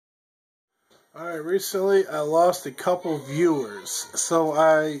Alright, recently I lost a couple viewers, so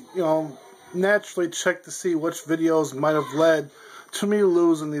I, naturally checked to see which videos might have led to me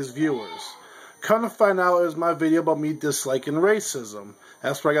losing these viewers. Come to find out, it was my video about me disliking racism.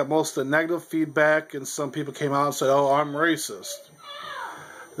 That's where I got most of the negative feedback, and some people came out and said, oh, I'm racist.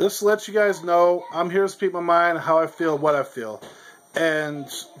 Just to let you guys know, I'm here to speak my mind, how I feel, what I feel. And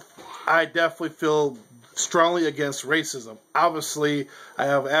I definitely feel strongly against racism. Obviously, I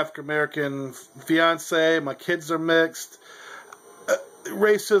have an African-American fiance, my kids are mixed.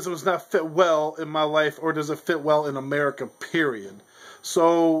 Racism does not fit well in my life, or does it fit well in America, period.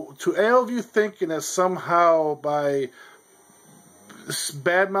 So, to all of you thinking that somehow by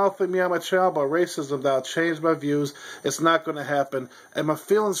bad-mouthing me on my channel about racism that'll change my views, it's not going to happen. And my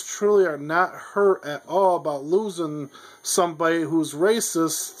feelings truly are not hurt at all about losing somebody who's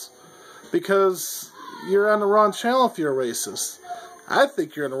racist, because you're on the wrong channel if you're a racist. I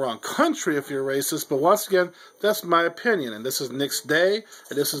think you're in the wrong country if you're racist, but once again, that's my opinion, and this is Nick's Day,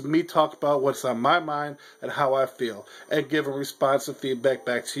 and this is me talking about what's on my mind and how I feel, and giving responsive feedback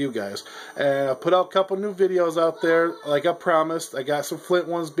back to you guys. And I put out a couple new videos out there, like I promised. I got some Flint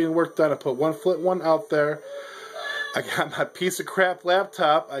ones being worked on. I put one Flint one out there. I got my piece of crap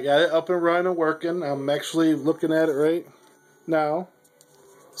laptop. I got it up and running and working. I'm actually looking at it right now.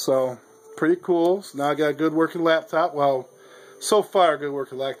 So, pretty cool. So now I got a good working laptop. Well, so far a good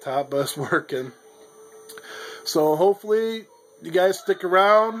working laptop, but it's working. So hopefully you guys stick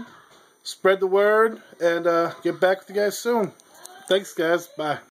around, spread the word, and get back with you guys soon. Thanks, guys. Bye.